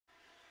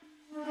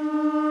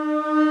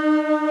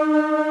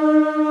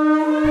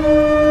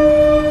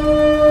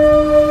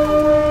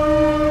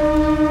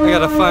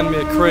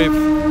crepe.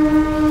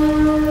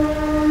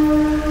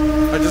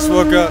 I just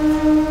woke up.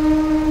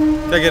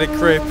 Gotta get a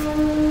crepe.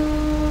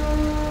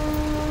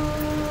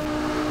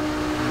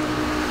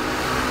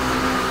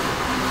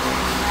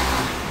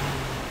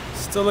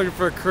 Still looking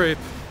for a crepe.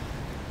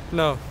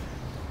 No,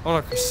 I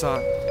want a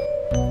croissant.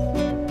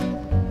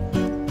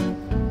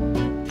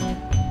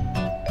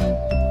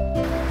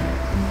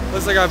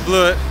 Looks like I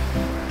blew it.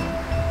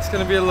 It's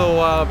gonna be a little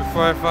while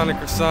before I find a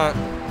croissant.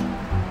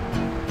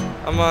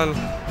 I'm on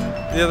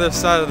the other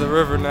side of the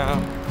river now.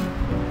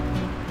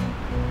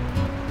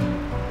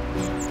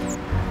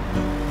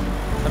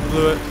 I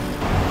blew it.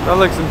 That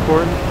looks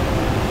important.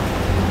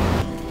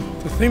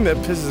 The thing that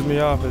pisses me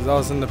off is I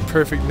was in the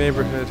perfect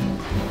neighborhood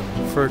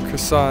for a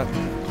croissant,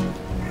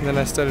 and then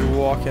I started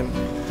walking,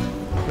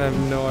 and I have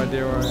no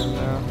idea where I am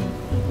now.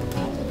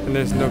 And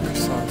there's no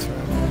croissants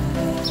around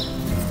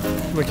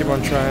here. I'm gonna keep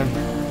on trying.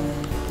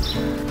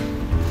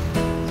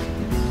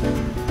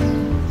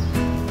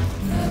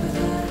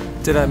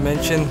 Did I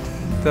mention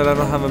that I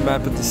don't have a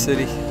map of the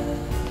city?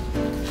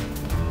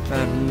 I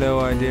have no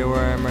idea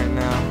where I am right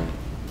now.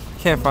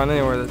 Can't find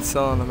anywhere that's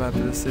selling a map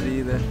of the city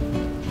either.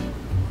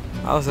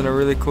 I was in a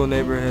really cool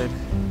neighborhood,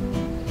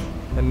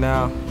 and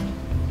now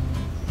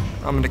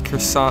I'm in a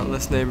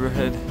croissantless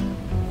neighborhood.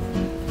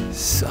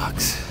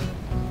 Sucks.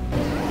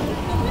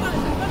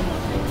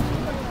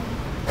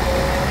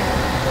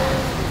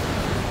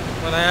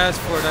 When I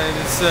asked for it, I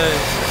needed to say,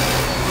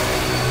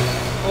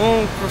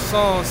 "Un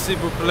croissant, s'il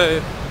vous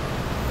plaît."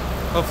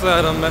 Hopefully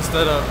I don't mess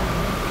that up.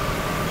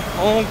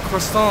 Un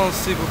croissant,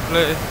 s'il vous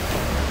plaît.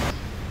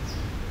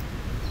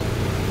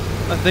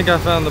 I think I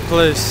found the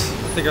place.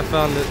 I think I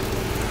found it.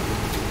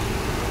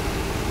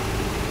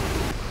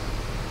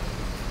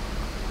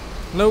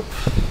 Nope,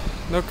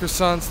 no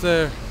croissants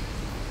there.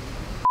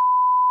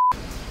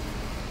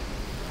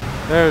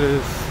 There it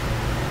is.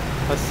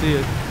 I see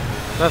it.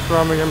 That's where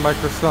I'm gonna get my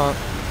croissant.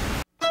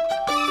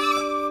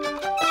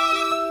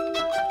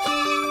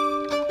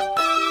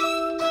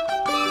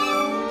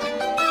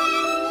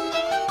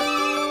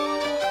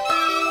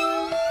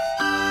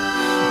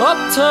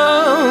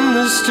 Uptown,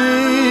 the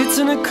streets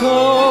in a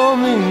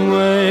calming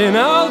way, and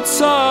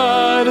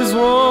outside as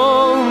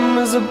warm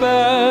as a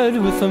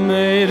bed with a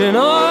maid, and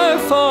I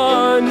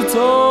find it